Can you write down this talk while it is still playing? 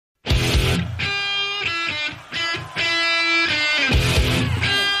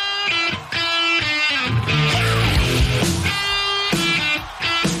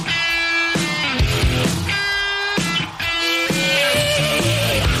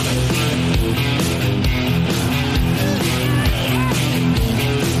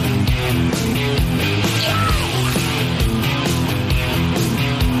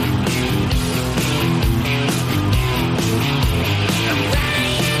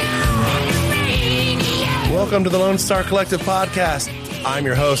Welcome to the Lone Star Collective podcast. I'm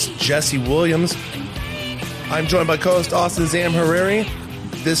your host, Jesse Williams. I'm joined by co-host Austin Zamhariri.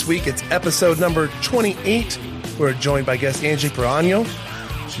 This week, it's episode number 28. We're joined by guest Angie Perano.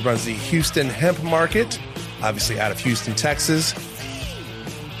 She runs the Houston Hemp Market, obviously out of Houston, Texas.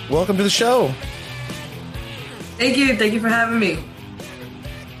 Welcome to the show. Thank you. Thank you for having me.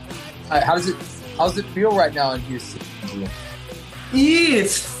 How does it feel right now in Houston?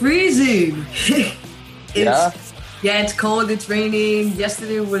 It's freezing. Yeah, it's cold. It's raining.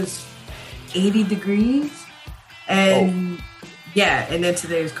 Yesterday was 80 degrees. And and then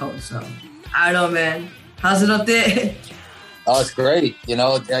today is cold. So I don't know, man. How's it up there? Oh, it's great. You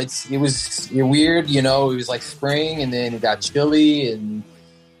know, it was weird. You know, it was like spring and then it got chilly and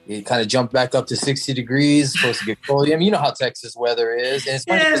it kind of jumped back up to 60 degrees. Supposed to get cold. I mean, you know how Texas weather is. And it's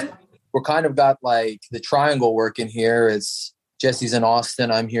funny because we're kind of got like the triangle working here. It's Jesse's in Austin.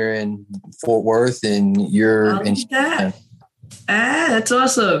 I'm here in Fort Worth, and you're in Houston. That's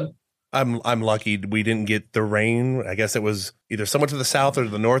awesome. I'm lucky we didn't get the rain. I guess it was either somewhat to the south or to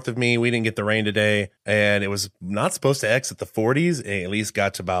the north of me. We didn't get the rain today, and it was not supposed to exit the 40s. It at least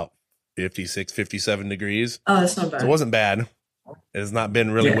got to about 56, 57 degrees. Oh, that's not bad. So it wasn't bad. It has not been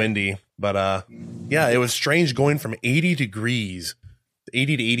really windy, but it was strange going from 80 degrees,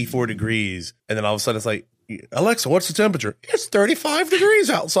 80 to 84 degrees, and then all of a sudden it's like, Alexa, what's the temperature? It's 35 degrees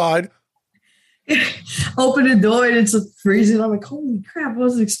outside. Open the door and it's freezing. I'm like, holy crap, I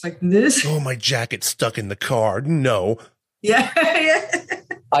wasn't expecting this. Oh, my jacket's stuck in the car. No. Yeah.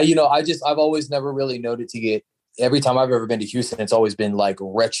 I've always never really noted to get, every time I've ever been to Houston, it's always been like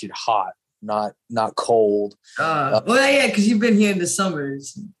wretched hot, not cold. Because you've been here in the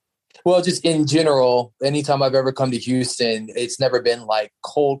summers. Well, just in general, anytime I've ever come to Houston, it's never been like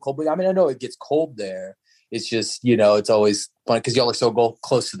cold. But I mean, I know it gets cold there. It's just, it's always fun because y'all are so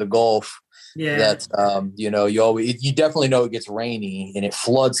close to the Gulf. Yeah. That, you definitely know it gets rainy and it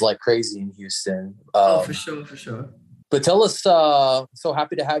floods like crazy in Houston. For sure. But tell us, so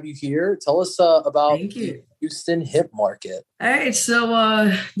happy to have you here. Tell us about the Houston Hemp Market. All right. So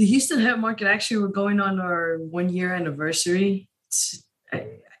the Houston Hemp Market, actually, we're going on our 1-year anniversary.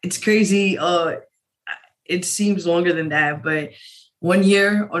 It's crazy. It seems longer than that, but 1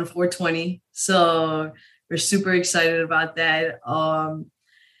 year on 420. So we're super excited about that.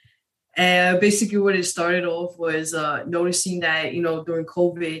 And basically what it started off was noticing that, during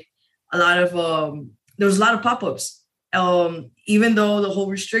COVID, there was a lot of pop-ups. Even though the whole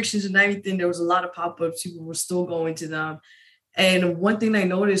restrictions and everything, there was a lot of pop-ups. People were still going to them. And one thing I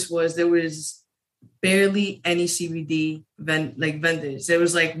noticed was there was barely any CBD vendors. There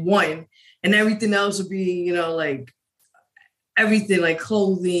was like one, and everything else would be, like everything like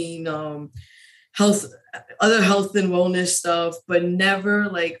clothing, other health and wellness stuff, but never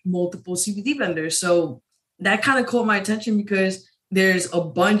like multiple CBD vendors. So that kind of caught my attention because there's a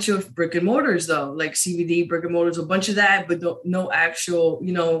bunch of brick and mortars though, like CBD brick and mortars, a bunch of that, but no actual,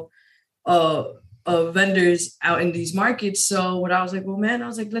 vendors out in these markets. So what I was like,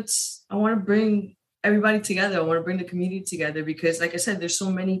 I want to bring everybody together. I want to bring the community together because like I said, there's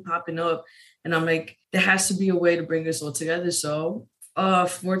so many popping up and I'm like, there has to be a way to bring us all together. So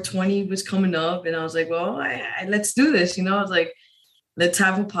 420 was coming up and I was like, well, let's do this. I was like, let's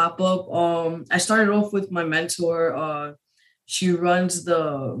have a pop-up. I started off with my mentor. She runs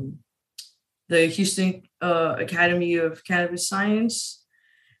the Houston Academy of Cannabis Science.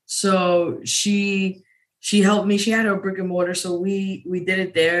 So she helped me. She had her brick and mortar. So we did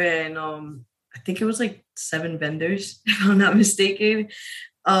it there. And I think it was like 7 vendors, if I'm not mistaken,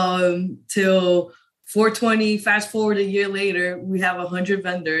 till 420, fast forward a year later, we have 100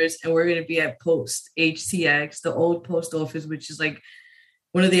 vendors and we're going to be at Post, HTX, the old post office, which is like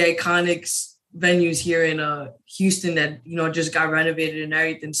one of the iconic venues here in Houston that, just got renovated and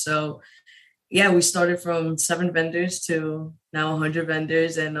everything. So we started from 7 vendors to now 100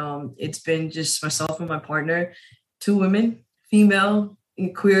 vendors. And it's been just myself and my partner, 2 women, female,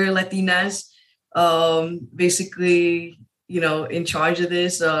 and queer Latinas, basically, in charge of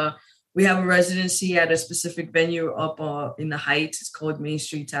this. We have a residency at a specific venue up in the Heights. It's called Main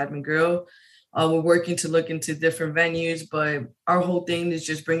Street Tap and Grill. We're working to look into different venues, but our whole thing is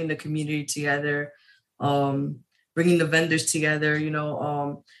just bringing the community together, bringing the vendors together.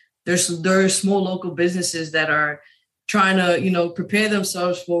 There are small local businesses that are trying to, prepare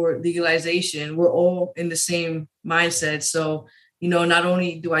themselves for legalization. We're all in the same mindset. So, not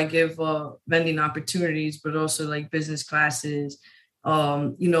only do I give vending opportunities, but also like business classes.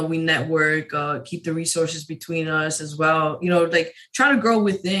 We network, keep the resources between us as well, like try to grow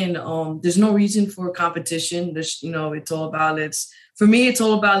within. There's no reason for competition. There's, it's all about let's for me, it's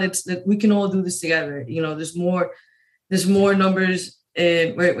all about that we can all do this together. You know, there's more numbers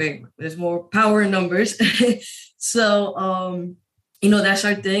and there's more power in numbers. So, you know, that's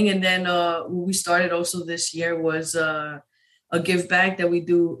our thing. And then what we started also this year was a give back that we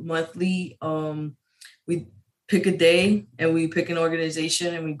do monthly. We pick a day and we pick an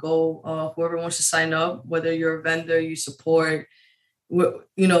organization and we go, whoever wants to sign up, whether you're a vendor, you support,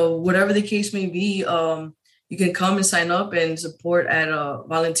 you know, whatever the case may be, you can come and sign up and support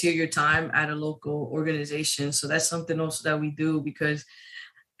volunteer your time at a local organization. So that's something also that we do because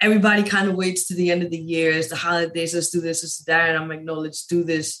everybody kind of waits to the end of the year. It's the holidays. Let's do this, that. And I'm like, no, let's do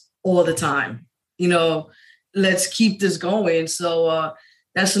this all the time. You know, let's keep this going. So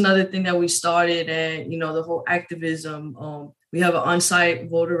that's another thing that we started. And, you know, the whole activism. We have an on-site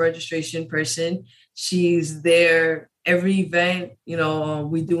voter registration person. She's there every event. You know,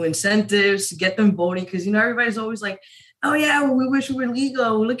 we do incentives to get them voting because, you know, everybody's always like, oh, yeah, well, we wish we were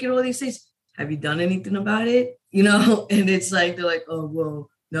legal. Look at all these things. Have you done anything about it? You know, and it's like, they're like, oh, well,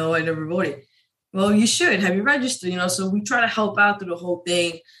 no, I never voted. Well, you should. Have you registered? You know, so we try to help out through the whole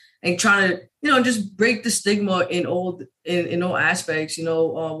thing and try to, you know, just break the stigma in all aspects, you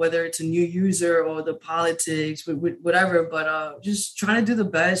know, whether it's a new user or the politics, whatever, but just trying to do the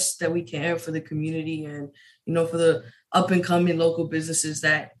best that we can for the community and, you know, for the up and coming local businesses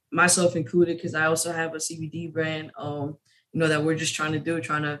that myself included, because I also have a CBD brand, you know, that we're just trying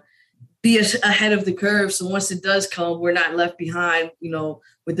to be ahead of the curve. So once it does come, we're not left behind, you know,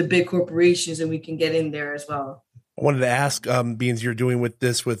 with the big corporations, and we can get in there as well. I wanted to ask, being you're doing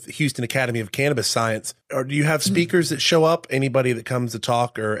with Houston Academy of Cannabis Science, or do you have speakers that show up? Anybody that comes to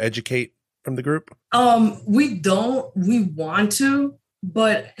talk or educate from the group? We want to,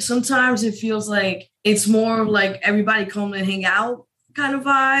 but sometimes it feels like it's more like everybody come and hang out kind of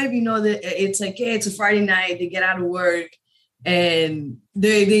vibe. You know, that it's like, hey, it's a Friday night, they get out of work and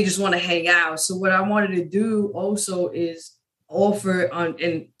they just want to hang out. So what I wanted to do also is offer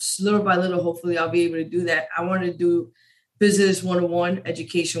and little by little, hopefully I'll be able to do that. I wanted to do business 101,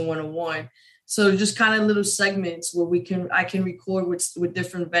 education 101. So just kind of little segments where I can record with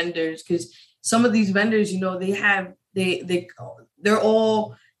different vendors, because some of these vendors, you know, they're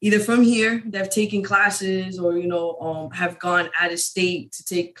all either from here, they've taken classes, or, you know, have gone out of state to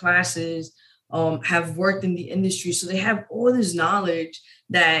take classes, have worked in the industry. So they have all this knowledge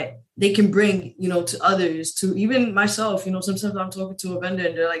that they can bring, you know, to others, to even myself. You know, sometimes I'm talking to a vendor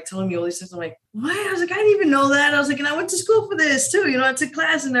and they're like telling me all these things. I'm like, what? I was like, I didn't even know that. I was like, and I went to school for this too. You know, I took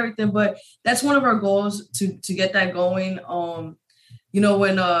class and everything. But that's one of our goals to get that going. You know,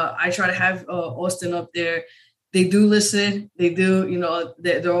 when I try to have Austin up there, they do listen. They do, you know,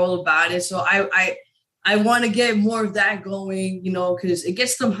 they're all about it. So I want to get more of that going, you know, because it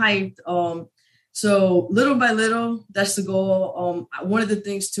gets them hyped. So little by little, that's the goal. One of the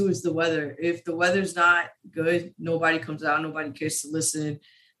things too is the weather. If the weather's not good, nobody comes out, nobody cares to listen,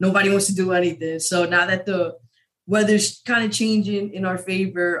 nobody wants to do anything. So now that the weather's kind of changing in our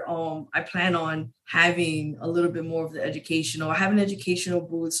favor, I plan on having a little bit more of the educational. I have an educational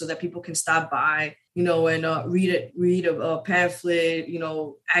booth so that people can stop by, you know, and read a pamphlet, you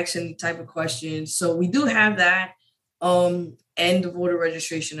know, ask any type of questions. So we do have that, and the voter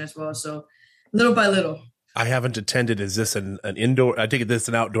registration as well. So little by little. I haven't attended. Is this an indoor? I take it this is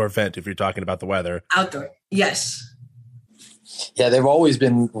an outdoor event if you're talking about the weather. Outdoor, yes. Yeah, they've always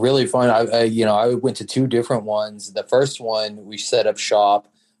been really fun. I went to two different ones. The first one, we set up shop,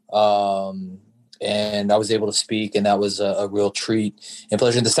 and I was able to speak, and that was a real treat and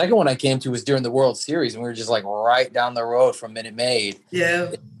pleasure. And the second one I came to was during the World Series, and we were just like right down the road from Minute Maid.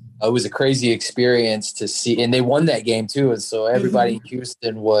 Yeah. It was a crazy experience to see, and they won that game too. And so everybody in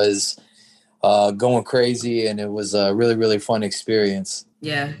Houston was going crazy, and it was a really, really fun experience.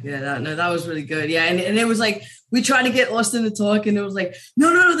 Yeah, that was really good. Yeah, and it was like we tried to get Austin to talk, and it was like,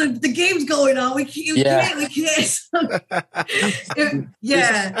 no, the game's going on. We can't. Yeah, it's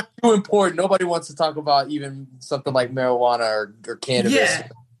too important. Nobody wants to talk about even something like marijuana or cannabis. Yeah.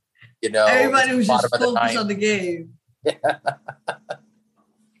 You know, everybody was just focused on the game.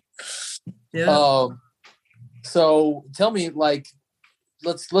 Yeah. So tell me, like,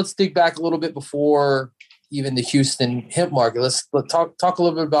 let's dig back a little bit before even the Houston hemp market. Let's talk a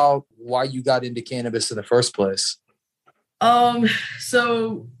little bit about why you got into cannabis in the first place.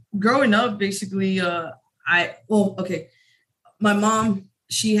 So growing up, basically, my mom,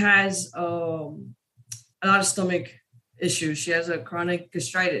 she has a lot of stomach issues. She has a chronic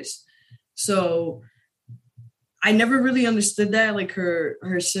gastritis. So I never really understood that, like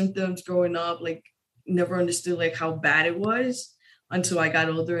her symptoms growing up, like never understood like how bad it was until I got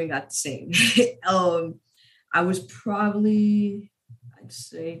older and got the same. I was probably would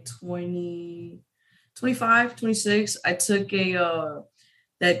say 25, 26. I took that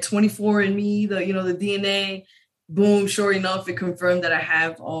 24andMe, the DNA. Boom, sure enough, it confirmed that I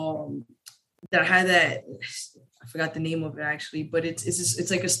have that. I forgot the name of it actually, but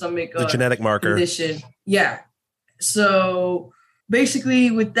it's like a stomach the genetic marker condition. Yeah. So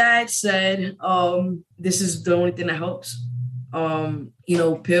basically, with that said, this is the only thing that helps.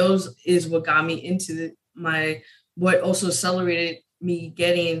 Pills is what got me into what also accelerated me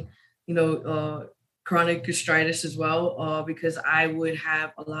getting, chronic gastritis as well, because I would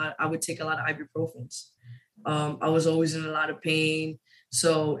take a lot of ibuprofens. I was always in a lot of pain.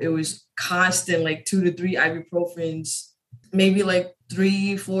 So it was constant, like 2 to 3 ibuprofens, maybe like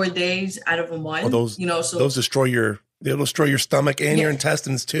 3-4 days out of a month. Those destroy they'll destroy your stomach and your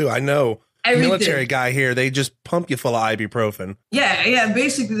intestines too. I know. Everything. Military guy here, they just pump you full of ibuprofen. Yeah.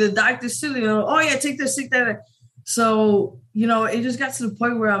 Basically, the doctors too, take this, take that. So, it just got to the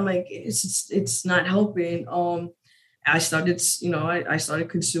point where I'm like, it's not helping. I started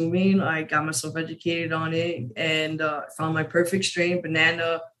consuming. I got myself educated on it and found my perfect strain.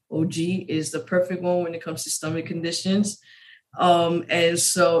 Banana OG is the perfect one when it comes to stomach conditions. And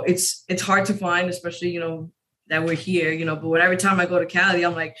so it's hard to find, especially, that we're here, but every time I go to Cali,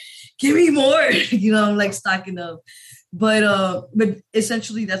 I'm like, give me more, I'm like stocking up. But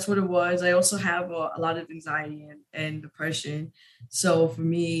essentially that's what it was. I also have a lot of anxiety and depression. So for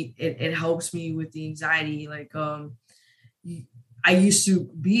me, it helps me with the anxiety. Like, I used to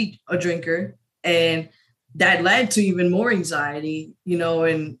be a drinker and that led to even more anxiety,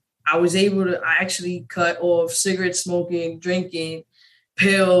 and I actually cut off cigarette smoking, drinking,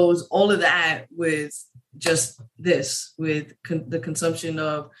 pills, all of that with just this, with the consumption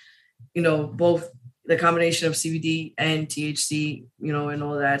of, both the combination of CBD and THC, and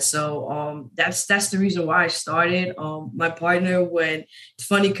all that. So that's the reason why I started. My partner, it's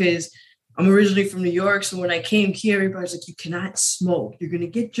funny because I'm originally from New York. So when I came here, everybody's like, you cannot smoke. You're going to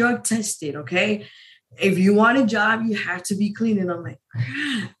get drug tested. Okay. If you want a job, you have to be clean. And I'm like,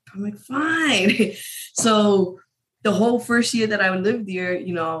 crap. I'm like, fine. So the whole first year that I lived there,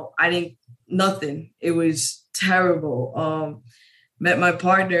 I didn't, nothing. It was terrible. Met my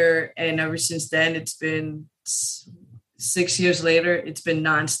partner. And ever since then, it's been 6 years later, it's been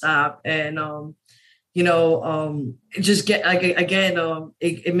nonstop. And, it just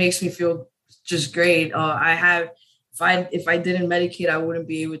it makes me feel just great. If I didn't medicate, I wouldn't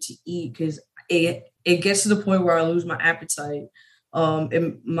be able to eat because it gets to the point where I lose my appetite.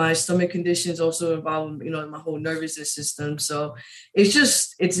 And my stomach conditions also involve, my whole nervous system. So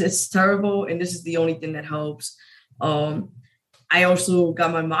it's terrible. And this is the only thing that helps. I also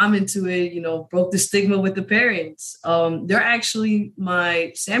got my mom into it, broke the stigma with the parents. They're actually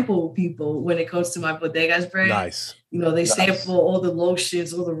my sample people when it comes to my Bodegas brand. Nice. They sample all the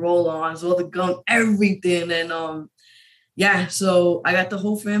lotions, all the roll-ons, all the gum, everything. And so I got the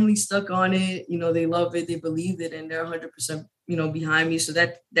whole family stuck on it. They love it, they believe it, and they're 100%, behind me. So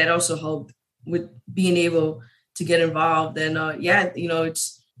that also helped with being able to get involved. And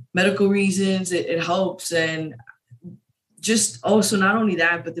it's medical reasons, it helps. And just also not only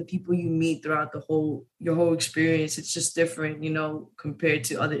that, but the people you meet throughout your whole experience, it's just different, compared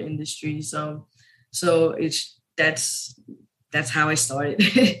to other industries. So that's how I started.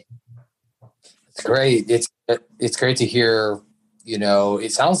 It's great. It's great to hear,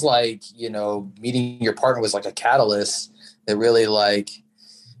 it sounds like, meeting your partner was like a catalyst that really like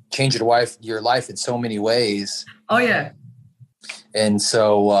changed your life in so many ways. Oh yeah. And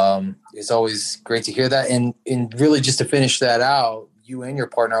so it's always great to hear that. And really just to finish that out, you and your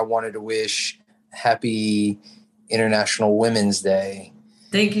partner, I wanted to wish happy International Women's Day.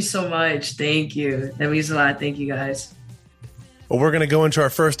 Thank you so much. Thank you. That means a lot. Thank you guys. Well, we're going to go into our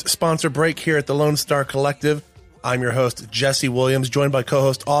first sponsor break here at the Lone Star Collective. I'm your host, Jesse Williams, joined by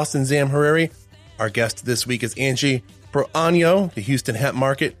co-host Austin Zamhariri. Our guest this week is Angie Proaño, the Houston Hemp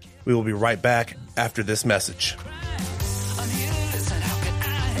Market. We will be right back after this message.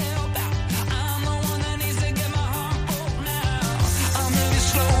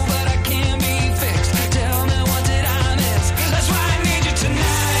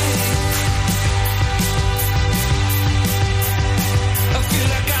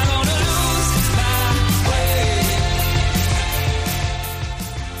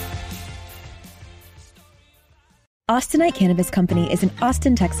 Austinite Cannabis Company is an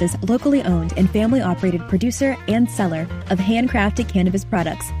Austin, Texas, locally owned and family-operated producer and seller of handcrafted cannabis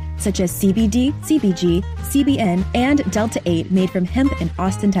products such as CBD, CBG, CBN, and Delta 8 made from hemp in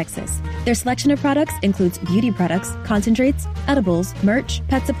Austin, Texas. Their selection of products includes beauty products, concentrates, edibles, merch,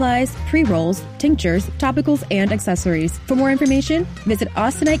 pet supplies, pre-rolls, tinctures, topicals, and accessories. For more information, visit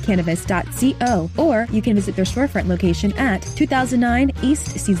austinitecannabis.co, or you can visit their storefront location at 2009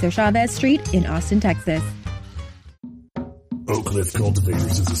 East Cesar Chavez Street in Austin, Texas. Oak Cliff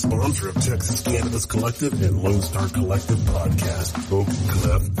Cultivators is a sponsor of Texas Cannabis Collective and Lone Star Collective podcast. Oak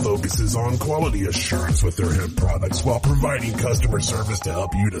Cliff focuses on quality assurance with their hemp products while providing customer service to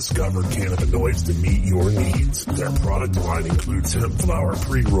help you discover cannabinoids to meet your needs. Their product line includes hemp flower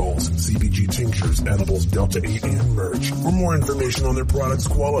pre-rolls, CBG tinctures, edibles, Delta 8, and merch. For more information on their products'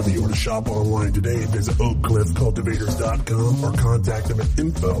 quality or to shop online today, visit oakcliffcultivators.com or contact them at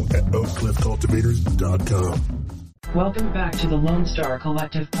info@oakcliffcultivators.com. Welcome back to the Lone Star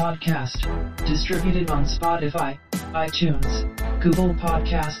Collective podcast, distributed on Spotify, iTunes, Google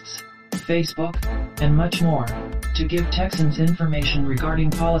Podcasts, Facebook, and much more, to give Texans information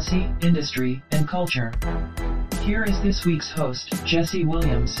regarding policy, industry, and culture. Here is this week's host, Jesse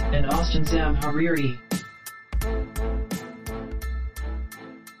Williams and Austin Zamhariri.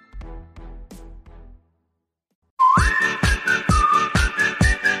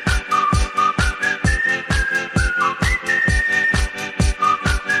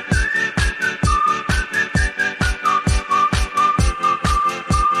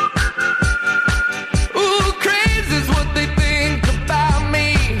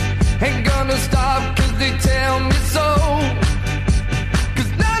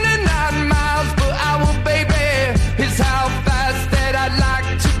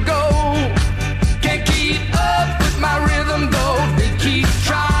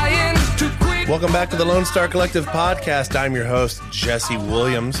 Welcome back to the Lone Star Collective podcast. I'm your host, Jesse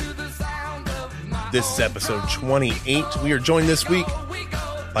Williams. This is episode 28. We are joined this week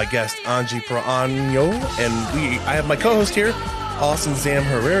by guest Angie Proano, and I have my co-host here, Austin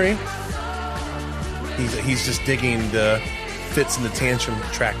Zamhariri. He's just digging the Fits in the Tantrum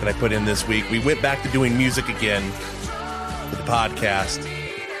track that I put in this week. We went back to doing music again for the podcast.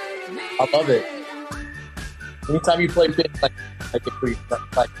 I love it. Anytime you play Fits, I get pretty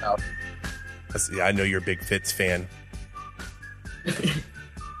psyched out. I know you're a big Fits fan.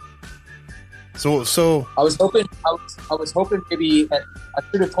 So I was hoping maybe I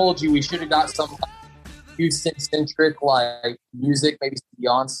should have told you we should have got some Houston centric like music, maybe some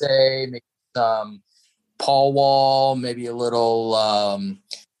Beyonce, maybe some Paul Wall, maybe a little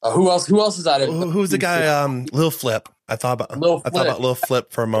who else is out of who's the guy Lil Flip. I thought about Lil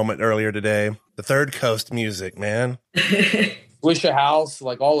Flip for a moment earlier today. The Third Coast music, man. Swisha House,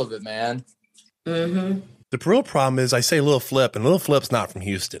 like all of it, man. Mm-hmm. The real problem is I say Lil Flip, and Lil Flip's not from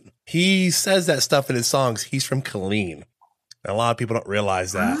Houston. He says that stuff in his songs. He's from Killeen. And a lot of people don't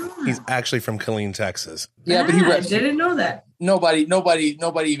realize that. He's actually from Killeen, Texas. Yeah, but I didn't know that. Nobody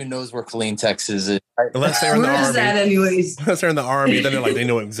even knows where Killeen, Texas is. Unless they're in the Where army. is that anyways? Unless they're in the army, then they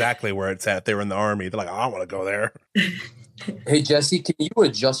know exactly where it's at. They were in the army. They're like, I don't want to go there. Hey, Jesse, can you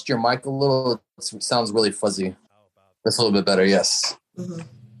adjust your mic a little? It sounds really fuzzy. That's a little bit better, yes. Mm-hmm.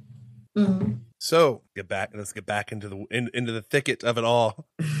 Mm-hmm. So let's get back into the thicket of it all.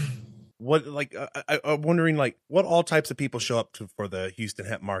 What I'm wondering what all types of people show up for the Houston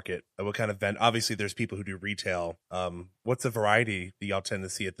hemp market? What kind of event? Obviously, there's people who do retail. What's the variety that y'all tend to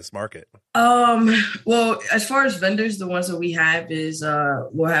see at this market? Well, as far as vendors, the ones that we have is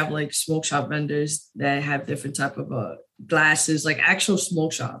we'll have like smoke shop vendors that have different type of glasses, like actual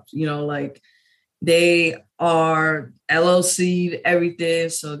smoke shops. They are LLC, everything.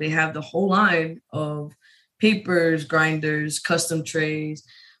 So they have the whole line of papers, grinders, custom trays.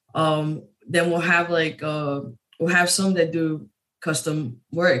 Then we'll have we'll have some that do custom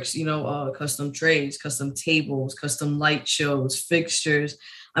works, custom trays, custom tables, custom light shows, fixtures.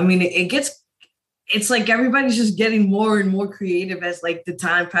 I mean, it's like everybody's just getting more and more creative as like the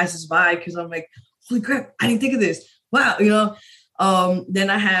time passes by. Cause I'm like, holy crap, I didn't think of this. Wow.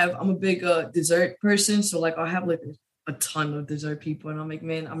 Then I'm a big dessert person. So I'll have a ton of dessert people. And I'm like,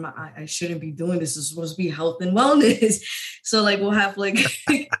 man, I shouldn't be doing this. It's supposed to be health and wellness. So we'll have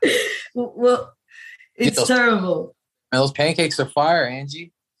well, it's terrible. Man, those pancakes are fire,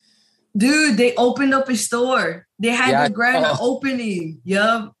 Angie. Dude, they opened up a store. They had the grand opening.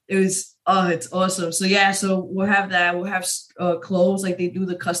 Yup. It's awesome. So we'll have that. We'll have clothes, they do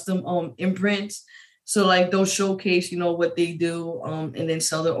the custom imprints. So they'll showcase, what they do, and then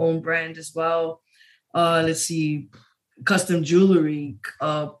sell their own brand as well. Let's see, custom jewelry,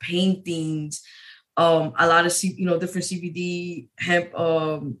 paintings, a lot of different CBD hemp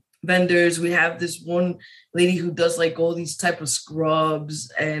vendors. We have this one lady who does like all these type of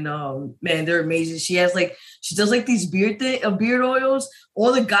scrubs, and man, they're amazing. She does like these beard oils.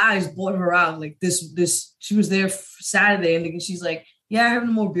 All the guys bought her out. Like this she was there Saturday, and she's like, yeah, I have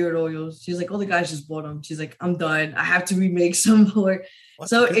no more beard oils. She's like, all the guys just bought them. She's like, I'm done. I have to remake some more. Well,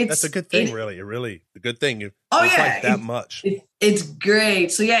 so that's a good thing, really a good thing. Like that much. It's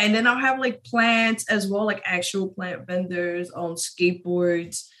great. So yeah, and then I'll have like plants as well, like actual plant vendors,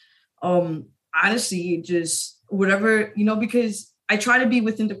 skateboards, honestly, just whatever, because I try to be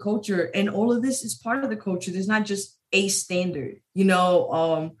within the culture, and all of this is part of the culture. There's not just a standard,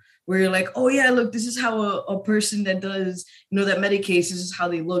 where you're like, oh yeah, look, this is how a person that does, that medicates, this is how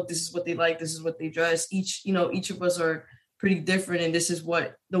they look, this is what they like, this is what they dress. Each of us are pretty different, and this is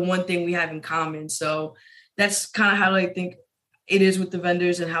what the one thing we have in common. So that's kind of how I think it is with the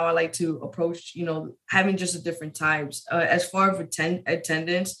vendors, and how I like to approach, having just the different types. As far as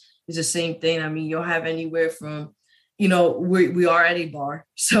attendance is the same thing. I mean, you'll have anywhere from, we are at a bar,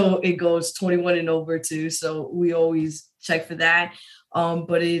 so it goes 21 and over too. So we always check for that.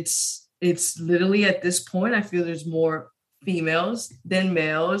 But it's literally at this point, I feel there's more females than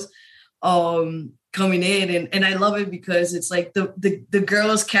males coming in, and I love it because it's like the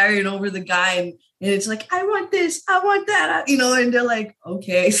girls carrying over the guy, and it's like, I want this, I want that, and they're like,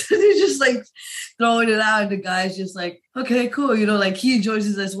 okay. So they're just like throwing it out, and the guy's just like, okay, cool, like he enjoys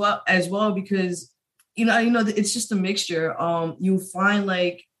it as well because it's just a mixture. You find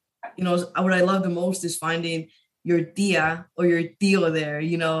like, what I love the most is finding your tia or your tío there,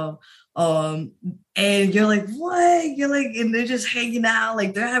 and you're like, what? You're like, and they're just hanging out,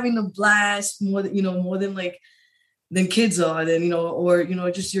 like they're having a blast more than like than kids are, than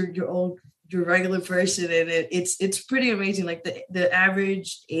or just your regular person, and it's pretty amazing. Like the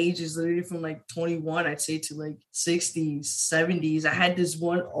average age is literally from like 21, I'd say, to like 60s, 70s. I had this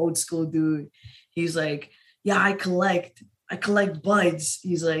one old school dude. He's like, yeah, I collect buds.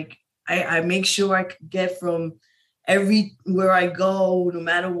 He's like, I make sure I get from everywhere I go, no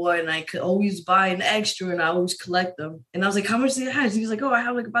matter what, and I could always buy an extra, and I always collect them. And I was like, how much do you have? He's like, oh, I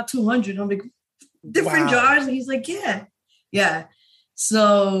have like about 200. I'm like, different jars? And he's like, yeah.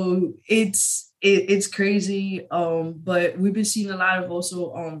 So it's crazy. But we've been seeing a lot of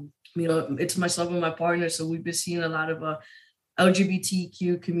also, it's myself and my partner, so we've been seeing a lot of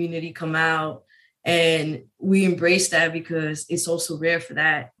LGBTQ community come out, and we embrace that because it's also rare for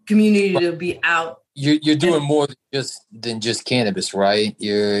that community to be out. You're doing more than just cannabis, right?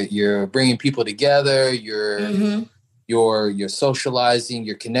 You're bringing people together. You're socializing.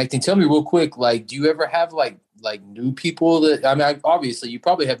 You're connecting. Tell me real quick, like, do you ever have like new people that? I mean, obviously, you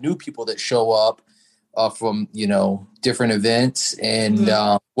probably have new people that show up from different events, and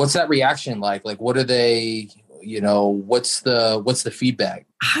what's that reaction like? Like, what are they? What's the feedback?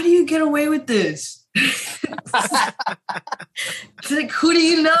 How do you get away with this? It's like, who do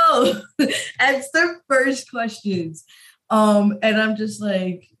you know? That's their first questions. And I'm just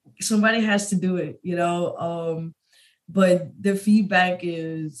like, somebody has to do it, but the feedback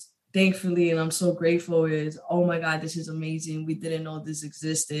is, thankfully, and I'm so grateful, is, oh my God, this is amazing. We didn't know this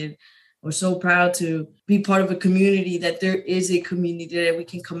existed. We're so proud to be part of a community, that there is a community that we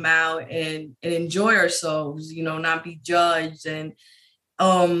can come out and enjoy ourselves, not be judged. And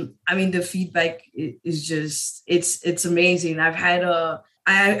I mean, the feedback is just, it's amazing. I've had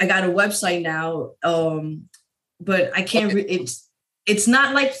I got a website now, but I can't, it's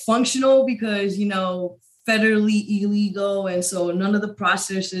not like functional because, federally illegal. And so none of the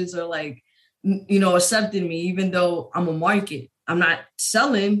processes are like, accepting me, even though I'm a market. I'm not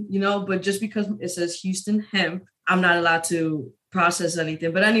selling, but just because it says Houston hemp, I'm not allowed to process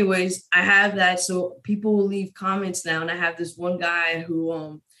anything. But anyways, I have that. So people will leave comments now. And I have this one guy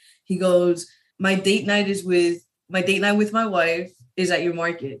who, he goes, my date night with my wife is at your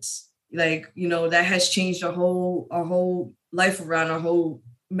markets. Like, that has changed our whole life around, our whole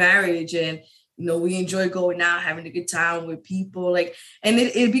marriage. And, we enjoy going out, having a good time with people, like, and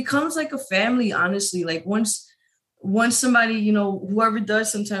it becomes like a family, honestly. Like once somebody, whoever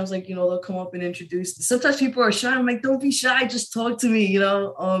does, sometimes like, they'll come up and introduce. Sometimes people are shy. I'm like, don't be shy. Just talk to me,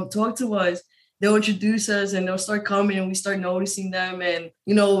 talk to us. They'll introduce us and they'll start coming, and we start noticing them and,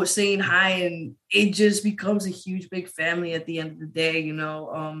 saying hi. And it just becomes a huge, big family at the end of the day,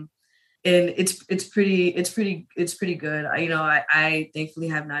 and it's pretty good. I thankfully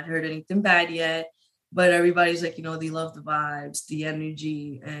have not heard anything bad yet, but everybody's like, they love the vibes, the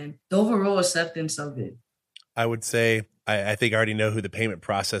energy, and the overall acceptance of it. I would say, I think I already know who the payment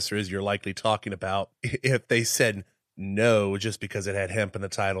processor is you're likely talking about. If they said no just because it had hemp in the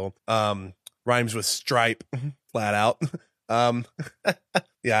title, rhymes with Stripe, flat out.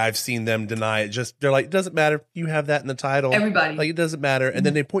 Yeah, I've seen them deny it. Just they're like, it doesn't matter. You have that in the title. Everybody. Like, it doesn't matter. And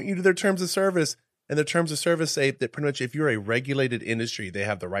then they point you to their terms of service. And their terms of service say that pretty much if you're a regulated industry, they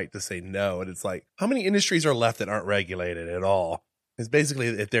have the right to say no. And it's like, how many industries are left that aren't regulated at all? It's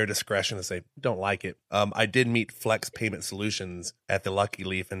basically at their discretion to say, don't like it. I did meet Flex Payment Solutions at the Lucky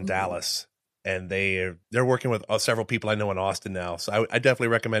Leaf in Dallas. And they're working with several people I know in Austin now. So I definitely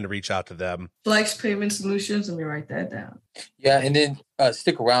recommend to reach out to them. Flex Payment Solutions. Let me write that down. Yeah. And then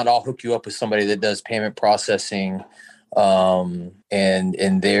stick around. I'll hook you up with somebody that does payment processing. And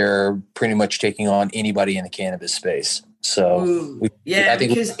they're pretty much taking on anybody in the cannabis space. So I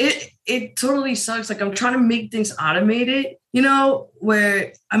think because it totally sucks. Like, I'm trying to make things automated, you know,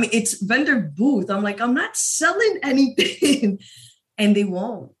 where, I mean, it's vendor booth. I'm like, I'm not selling anything and they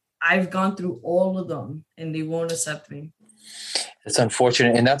won't. I've gone through all of them and they won't accept me. It's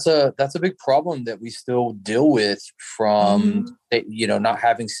unfortunate. And that's a big problem that we still deal with from, not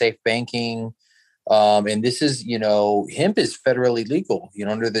having safe banking. And this is, hemp is federally legal,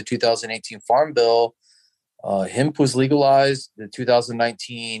 under the 2018 Farm Bill. Hemp was legalized. The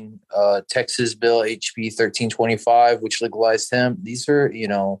 2019 Texas Bill HB 1325, which legalized hemp. These are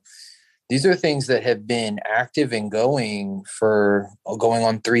things that have been active and going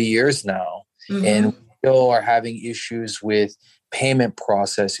on 3 years now. And we still are having issues with payment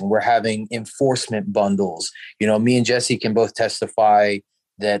processing. We're having enforcement bundles. Me and Jesse can both testify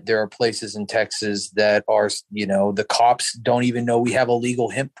that there are places in Texas that are, the cops don't even know we have a legal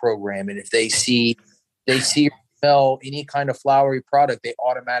hemp program. And if they see or smell any kind of flowery product, they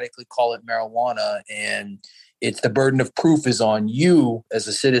automatically call it marijuana. And it's the burden of proof is on you as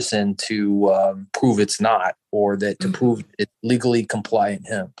a citizen to prove it's not, or that to prove it's legally compliant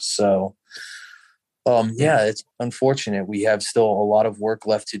hemp. So, it's unfortunate. We have still a lot of work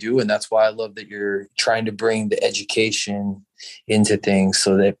left to do. And that's why I love that you're trying to bring the education into things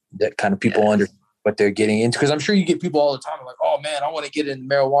so that kind of people understand what they're getting into. Because I'm sure you get people all the time like, oh man, I want to get into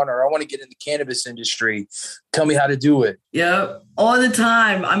marijuana, or I want to get in the cannabis industry. Tell me how to do it. Yeah, all the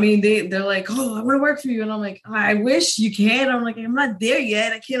time. I mean, they're like, oh, I want to work for you. And I'm like, I wish you can. I'm like, I'm not there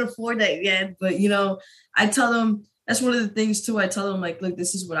yet. I can't afford that yet. But, I tell them, that's one of the things too. I tell them like, look,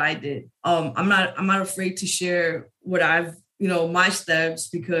 this is what I did. I'm not afraid to share what I've, my steps,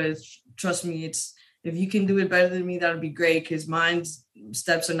 because trust me, if you can do it better than me, that would be great. Cause mine's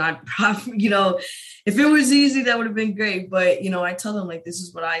steps are not, if it was easy, that would have been great. But, I tell them like, this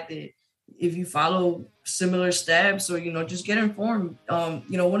is what I did. If you follow similar steps or, just get informed.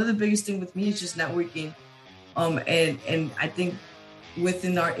 One of the biggest thing with me is just networking. And I think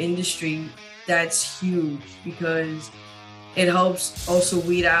within our industry, that's huge, because it helps also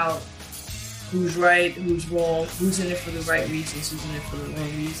weed out who's right, who's wrong, who's in it for the right reasons, who's in it for the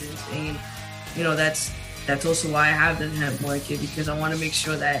wrong reasons. And, that's also why I have the hemp market, because I want to make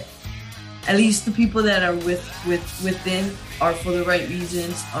sure that at least the people that are within are for the right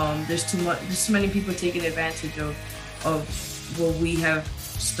reasons. There's too many people taking advantage of what we have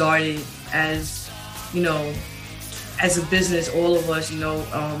started as a business, all of us,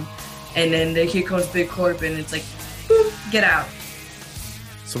 and then here comes Big Corp, and it's like, boop, get out.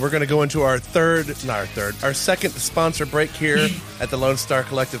 So we're going to go into our second sponsor break here at the Lone Star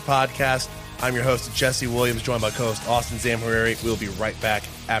Collective Podcast. I'm your host, Jesse Williams, joined by co-host Austin Zamhariri. We'll be right back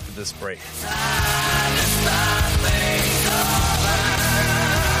after this break.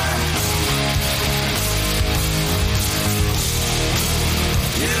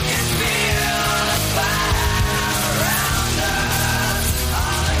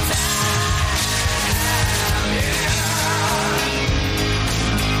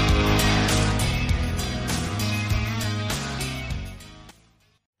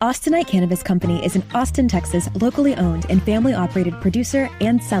 Austinite Cannabis Company is an Austin, Texas, locally owned and family-operated producer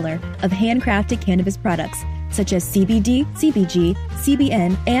and seller of handcrafted cannabis products such as CBD, CBG,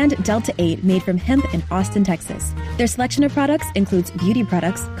 CBN, and Delta-8 made from hemp in Austin, Texas. Their selection of products includes beauty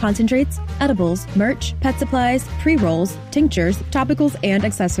products, concentrates, edibles, merch, pet supplies, pre-rolls, tinctures, topicals, and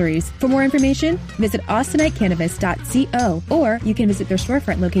accessories. For more information, visit austinitecannabis.co, or you can visit their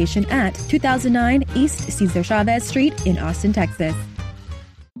storefront location at 2009 East Cesar Chavez Street in Austin, Texas.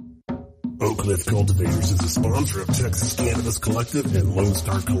 Oak Cliff Cultivators is a sponsor of Texas Cannabis Collective and Lone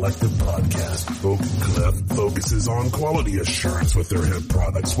Star Collective Podcast. Oak Cliff focuses on quality assurance with their hemp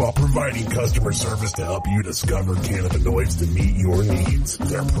products while providing customer service to help you discover cannabinoids to meet your needs.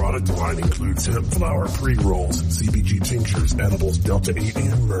 Their product line includes hemp flower, pre-rolls, CBG tinctures, edibles, Delta-8,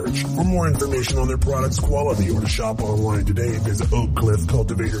 and merch. For more information on their products' quality or to shop online today, visit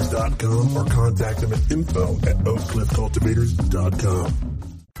oakcliffcultivators.com or contact them at info@oakcliffcultivators.com.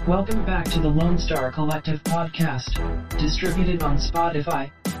 Welcome back to the Lone Star Collective podcast, distributed on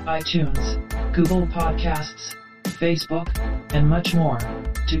Spotify, iTunes, Google Podcasts, Facebook, and much more,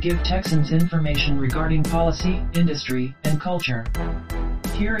 to give Texans information regarding policy, industry, and culture.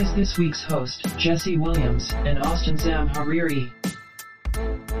 Here is this week's host, Jesse Williams and Austin Zamhariri.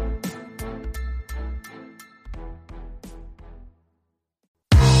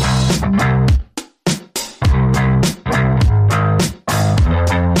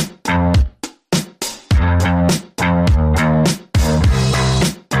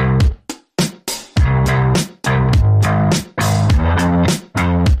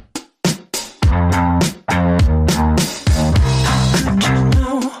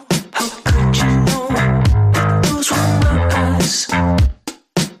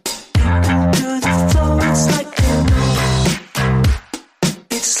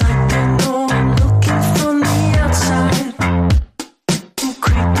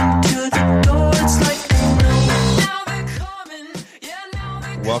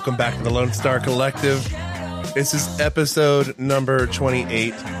 Welcome back to the Lone Star Collective. This is episode number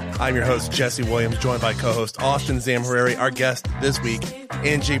 28. I'm your host, Jesse Williams, joined by co-host Austin Zamhariri. Our guest this week,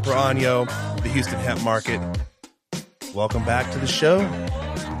 Angie Proano, the Houston Hemp Market. Welcome back to the show.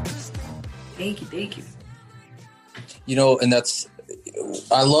 Thank you. You know, and that's,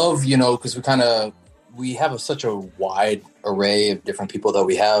 I love, you know, because we have such a wide array of different people that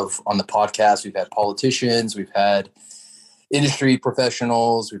we have on the podcast. We've had politicians, we've had industry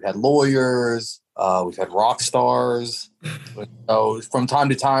professionals, we've had lawyers, we've had rock stars. So from time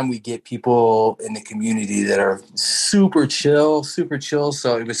to time, we get people in the community that are super chill.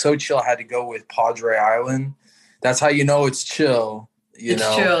 So it was so chill, I had to go with Padre Island. That's how you know it's chill,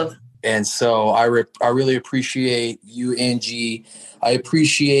 It's chilled. And so I really appreciate you, Angie. I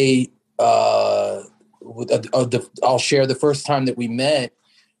appreciate, I'll share the first time that we met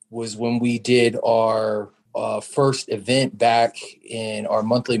was when we did our first event back in our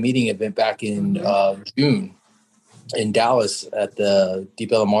monthly meeting event back in June in Dallas at the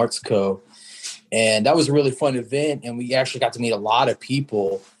Deep Ellum Arts Co. And that was a really fun event. And we actually got to meet a lot of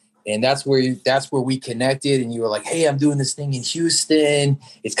people. And that's where we connected. And you were like, hey, I'm doing this thing in Houston.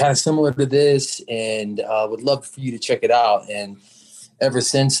 It's kind of similar to this. And would love for you to check it out. And ever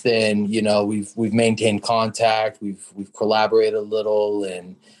since then, you know, we've maintained contact. We've collaborated a little,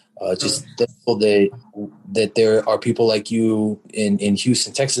 and just thankful that there are people like you in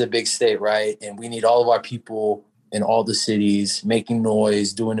Houston. Texas is a big state, right? And we need all of our people in all the cities making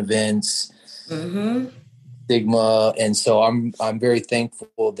noise, doing events, stigma. And so I'm very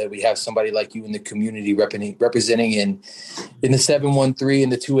thankful that we have somebody like you in the community representing in the 713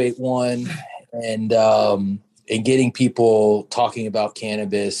 and the 281, and getting people talking about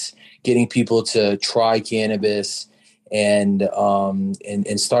cannabis, getting people to try cannabis, and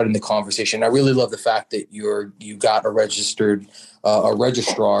starting the conversation. I really love the fact that you got a registrar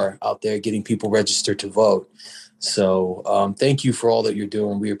out there getting people registered to vote. So thank you for all that you're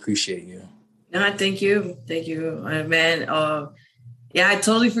doing. We appreciate you. No, thank you, man. I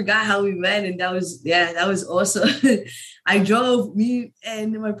totally forgot how we met, and that was awesome. Me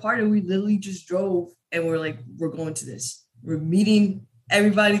and my partner, we literally just drove, and we're like, we're going to this. We're meeting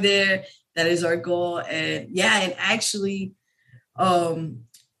everybody there. That is our goal. And actually,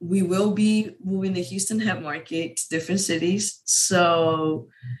 we will be moving the Houston Hemp Market to different cities. So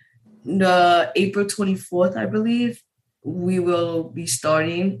April 24th, I believe, we will be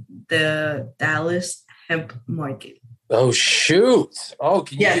starting the Dallas Hemp Market. Oh, shoot. Oh,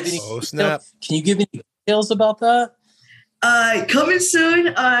 can you give any details about that? Coming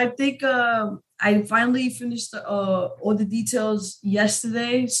soon. I think I finally finished all the details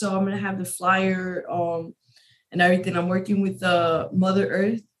yesterday, so I'm gonna have the flyer and everything. I'm working with Mother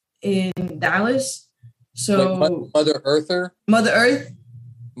Earth in Dallas. So Mother Earther? Mother Earth.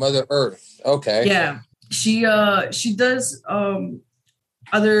 Mother Earth. Okay. Yeah, she does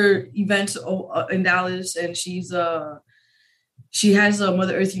other events in Dallas, and she has a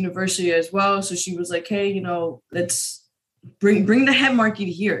Mother Earth University as well. So she was like, hey, you know, let's bring the hemp market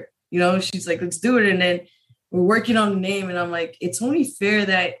here. You know, she's like, let's do it. And then we're working on the name. And I'm like, it's only fair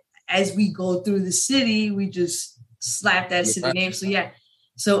that as we go through the city, we just slap that city name. So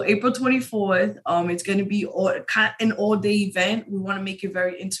So April 24th, it's going to be an all-day event. We want to make it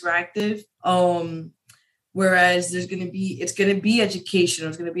very interactive. Whereas it's going to be educational.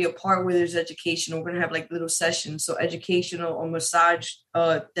 It's going to be a part where there's education. We're going to have like little sessions. So educational or massage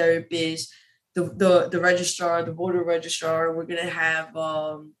therapists, the registrar, the voter registrar. We're going to have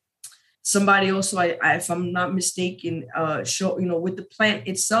somebody also, if I'm not mistaken, show, with the plant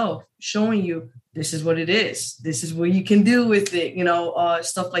itself, showing you this is what it is. This is what you can do with it,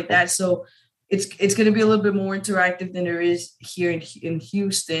 stuff like that. So it's going to be a little bit more interactive than there is here in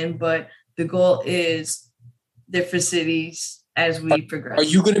Houston, but the goal is different cities as we progress. Are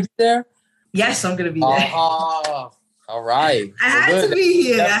you going to be there? Yes, I'm going to be there. All right. I had to be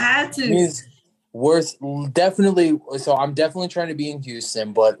here. I had to. Means definitely. So I'm definitely trying to be in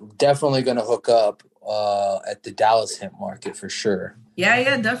Houston, but definitely going to hook up at the Dallas hemp market for sure.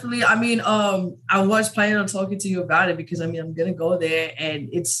 Yeah, definitely. I mean, I was planning on talking to you about it because I'm going to go there, and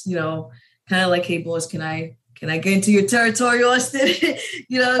it's, kind of like, hey, boys, can I get into your territory, Austin?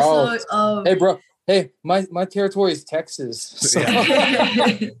 Hey, bro. Hey, my territory is Texas. So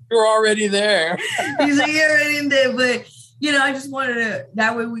you're already there. He's like, you're already in there. But, I just wanted to,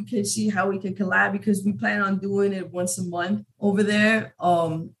 that way we could see how we can collab, because we plan on doing it once a month over there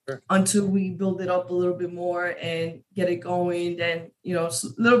until we build it up a little bit more and get it going. Then,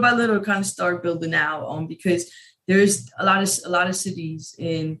 little by little kind of start building out because there's a lot of cities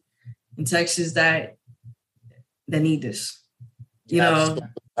in Texas that need this.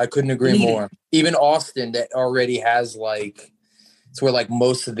 I couldn't agree more. Even Austin, that already has it's where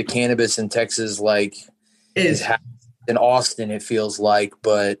most of the cannabis in Texas is in Austin, it feels like.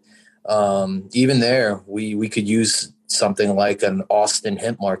 But even there, we could use something like an Austin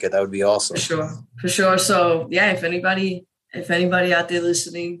hemp market. That would be awesome. For sure. So yeah, if anybody out there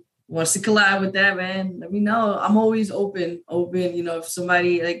listening wants to collab with that, man, let me know. I'm always open. If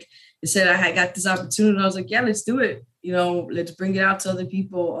somebody they said I got this opportunity, I was like, yeah, let's do it. Let's bring it out to other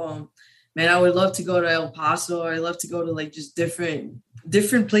people. Man, I would love to go to El Paso, or I'd love to go to just different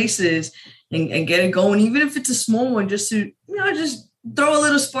places and get it going, even if it's a small one, just to, just throw a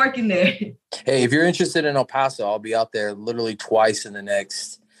little spark in there. Hey, if you're interested in El Paso, I'll be out there literally twice in the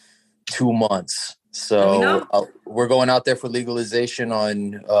next 2 months. So we're going out there for legalization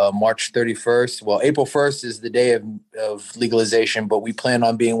on March 31st. Well, April 1st is the day of legalization, but we plan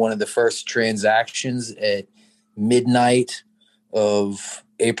on being one of the first transactions at midnight of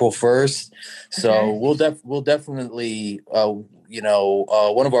April 1st. So we'll definitely,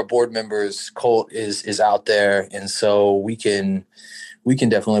 one of our board members, Colt, is out there. And so we can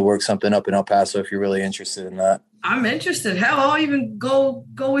definitely work something up in El Paso if you're really interested in that. I'm interested. Hell, I'll even go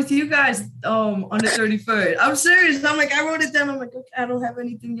with you guys on the 31st. I'm serious. I wrote it down. I'm like, okay, I don't have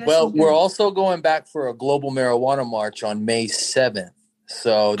anything yet. Well, we're also going back for a global marijuana march on May 7th.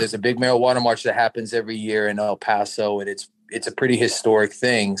 So there's a big marijuana march that happens every year in El Paso, and it's a pretty historic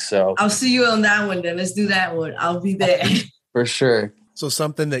thing. So I'll see you on that one then. Let's do that one. I'll be there. For sure. So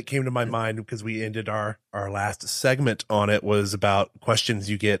something that came to my mind because we ended our last segment on it was about questions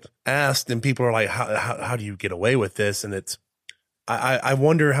you get asked, and people are like, how do you get away with this? And I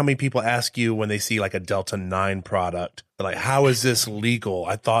wonder how many people ask you when they see a Delta 9 product, they're how is this legal?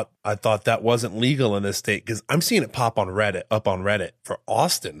 I thought that wasn't legal in this state, because I'm seeing it pop on Reddit for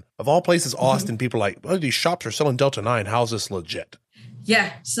Austin. Of all places, Austin, people are oh, these shops are selling Delta 9. How's this legit?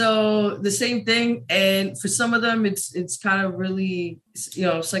 Yeah, so the same thing, and for some of them, it's kind of really,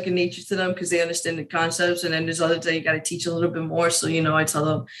 second nature to them because they understand the concepts, and then there's others that you got to teach a little bit more. So, I tell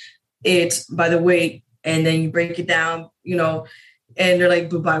them it's by the weight, and then you break it down, and they're like,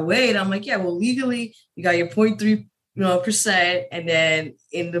 but by weight, I'm like, yeah, well, legally, you got your 0.3%, and then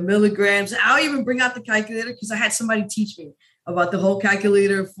in the milligrams, I'll even bring out the calculator because I had somebody teach me about the whole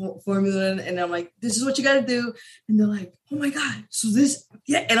calculator formula. And I'm like, this is what you got to do. And they're like, oh my God. So this,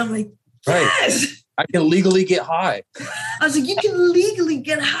 yeah. And I'm like, yes. Right. I can legally get high. I was like, you can legally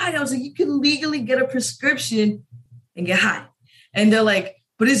get high. I was like, you can legally get a prescription and get high. And they're like,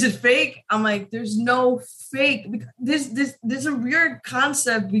 but is it fake? I'm like, there's no fake. There's a weird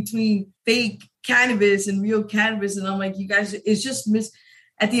concept between fake cannabis and real cannabis. And I'm like, you guys, it's just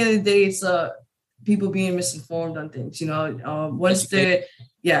at the end of the day, it's people being misinformed on things,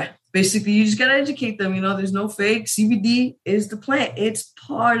 basically you just got to educate them, there's no fake. CBD is the plant. It's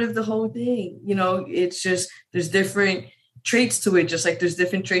part of the whole thing. It's just, there's different traits to it. Just like there's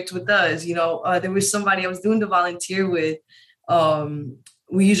different traits with us, there was somebody I was doing the volunteer with.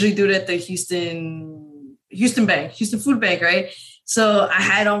 We usually do it at the Houston Food Bank. Right. So I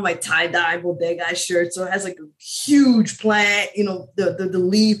had on my tie-dye bodega shirt. So it has a huge plant, the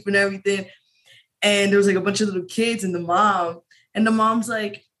leaf and everything. And there was a bunch of little kids and the mom's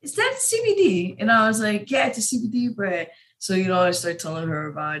like, is that CBD? And I was like, yeah, it's a CBD brand. So, I started telling her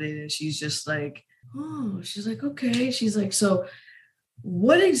about it, and she's just like, oh, she's like, okay. She's like, so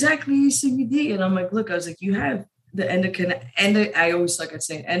what exactly is CBD? And I'm like, look, I was like, you have the I always suck at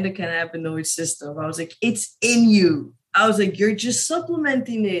saying endocannabinoid system. I was like, it's in you. I was like, you're just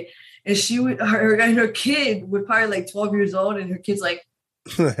supplementing it. And her kid would probably like 12 years old, and her kid's like,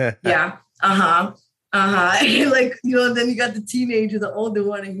 yeah, and like, then you got the teenager, the older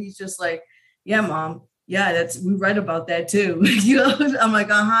one, and he's just like, yeah, mom, yeah, we read about that too. I'm like,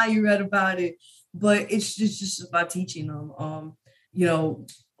 you read about it. But it's just about teaching them,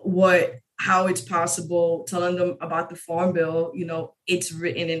 how it's possible, telling them about the Farm Bill. It's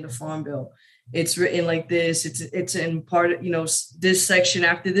written in the Farm Bill. It's written like this. It's in part of, this section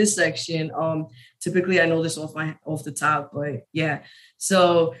after this section. Typically I know this off the top, but yeah.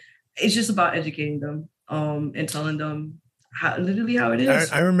 So it's just about educating them, and telling them how it is.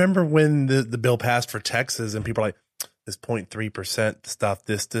 I remember when the bill passed for Texas, and people are like, this 0.3% stuff,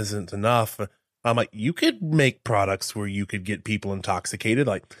 this isn't enough. I'm like, you could make products where you could get people intoxicated.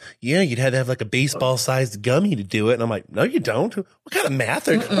 Like, yeah, you'd have to have like a baseball sized gummy to do it. And I'm like, no, you don't. What kind of math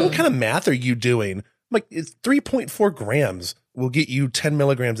are you doing? I'm like, it's 3.4 grams will get you 10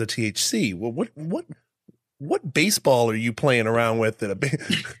 milligrams of THC. Well, what baseball are you playing around with? I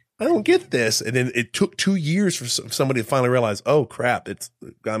don't get this. And then it took 2 years for somebody to finally realize, oh crap, it's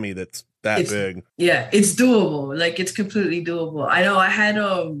a gummy that's big. Yeah, it's doable. Like, it's completely doable. I know I had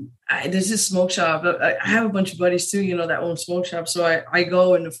there's this smoke shop. I have a bunch of buddies too, that own smoke shops. So I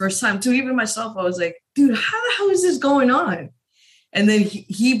go, and the first time too, even myself, I was like, dude, how the hell is this going on? And then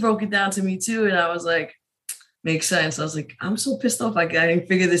he broke it down to me too, and I was like, makes sense. I was like, I'm so pissed off I didn't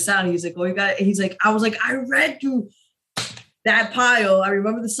figure this out. And he's like, oh, you got it. He's like, I was like, I read through that pile. I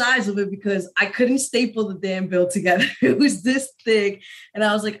remember the size of it because I couldn't staple the damn bill together. It was this thick. And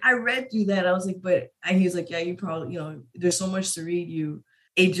I was like, I read through that. I was like, and he's like, yeah, you probably, there's so much to read.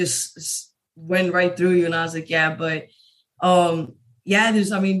 It just went right through you. And I was like, yeah, but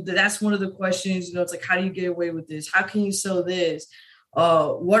that's one of the questions, it's like, how do you get away with this? How can you sell this?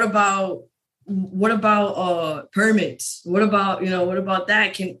 What about permits? What about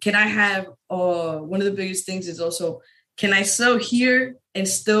that? Can I have, one of the biggest things is also, can I sell here and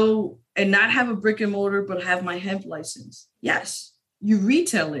not have a brick and mortar, but have my hemp license? Yes. You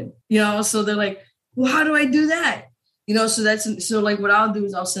retailing, so they're like, well, how do I do that? So like what I'll do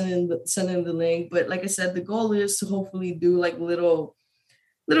is I'll send in the link. But like I said, the goal is to hopefully do like little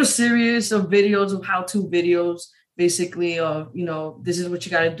series of videos, of how-to videos, basically of, this is what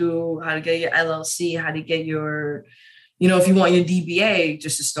you got to do, how to get your LLC, how to get your, if you want your DBA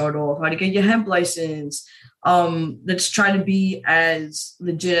just to start off, how to get your hemp license. Let's try to be as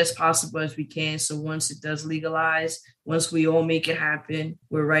legit as possible as we can. So once it does legalize, once we all make it happen,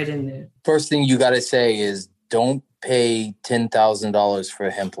 we're right in there. First thing you got to say is don't pay $10,000 for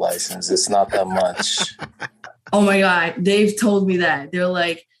a hemp license. It's not that much. Oh my God. They've told me that. They're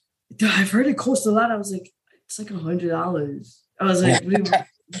like, I've heard it costs a lot. I was like, it's like $100. I was like,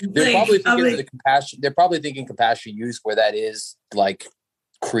 they're probably thinking compassionate use, where that is like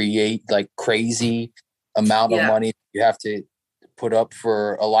create like crazy amount of money you have to put up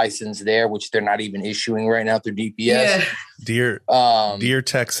for a license there, which they're not even issuing right now through DPS. Yeah. Dear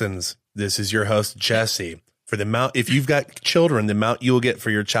Texans, this is your host, Jesse. For the amount, if you've got children, the amount you will get for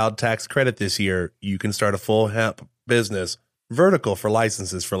your child tax credit this year, you can start a full hemp business vertical for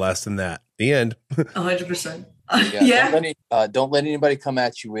licenses for less than that. The end. 100%. Yeah. Don't let anybody come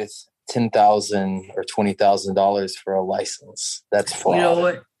at you with $10,000 or $20,000 for a license. That's fraud. You know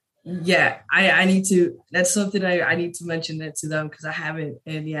what? Yeah, I need to. That's something I need to mention that to them, because I haven't.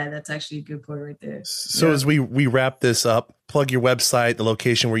 And yeah, that's actually a good point right there. So as we wrap this up, plug your website, the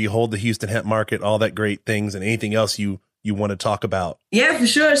location where you hold the Houston Hemp Market, all that great things, and anything else you want to talk about. Yeah, for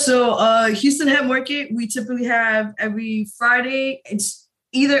sure. So Houston Hemp Market, we typically have every Friday. It's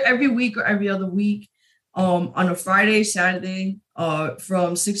either every week or every other week. On a Friday, Saturday,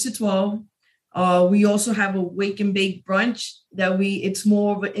 from 6 to 12. We also have a wake and bake brunch it's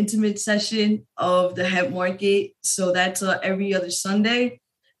more of an intimate session of the hemp market. So that's every other Sunday.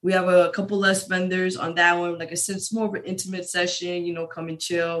 We have a couple less vendors on that one. Like I said, it's more of an intimate session, come and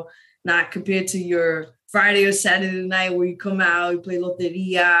chill, not compared to your Friday or Saturday night where you come out, you play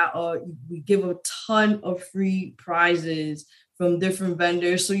loteria, or we give a ton of free prizes from different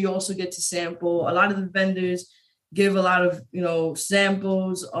vendors. So you also get to sample. A lot of the vendors give a lot of,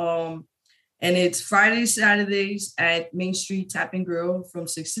 samples. And it's Fridays, Saturdays at Main Street Tap and Grill from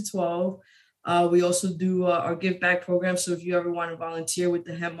 6 to 12. We also do our give back program. So if you ever want to volunteer with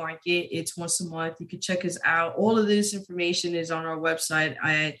the hemp market, it's once a month. You can check us out. All of this information is on our website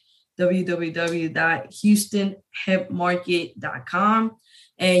at www.houstonhempmarket.com.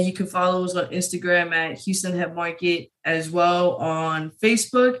 And you can follow us on Instagram at Houston Hemp Market, as well on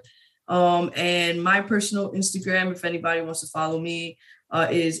Facebook. And my personal Instagram, if anybody wants to follow me,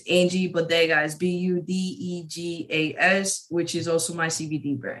 is Angie Bodegas, Budegas, which is also my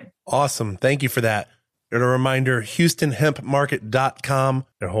CBD brand. Awesome. Thank you for that. And a reminder, HoustonHempMarket.com.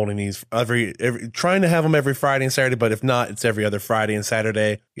 They're holding these trying to have them every Friday and Saturday, but if not, it's every other Friday and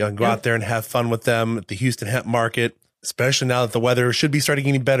Saturday. You can go out there and have fun with them at the Houston Hemp Market, especially now that the weather should be starting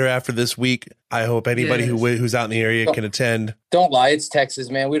getting better after this week. I hope anybody who's out in the area can attend. Don't lie. It's Texas,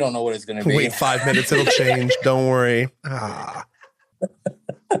 man. We don't know what it's going to be. Wait 5 minutes. It'll change. Don't worry.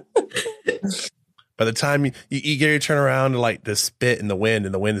 By the time you get your turn around and like to spit in the wind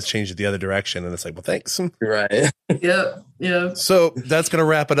has changed the other direction. And it's like, well, thanks. Right. Yep. So that's going to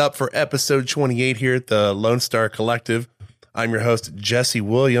wrap it up for episode 28 here at the Lone Star Collective. I'm your host, Jesse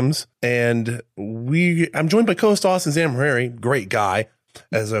Williams, and I'm joined by co-host Austin Zamorari, great guy,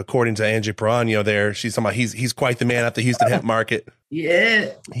 as according to Angie Perano there. She's talking about he's quite the man at the Houston Hemp Market.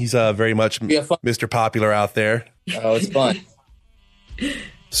 Yeah. He's very much Mr. Popular out there. Oh, it's fun.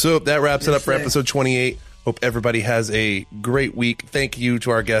 So that wraps it up for episode 28. Hope everybody has a great week. Thank you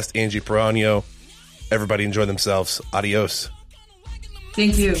to our guest, Angie Perano. Everybody enjoy themselves. Adios.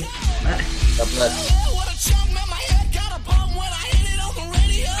 Thank you. Bye. God bless.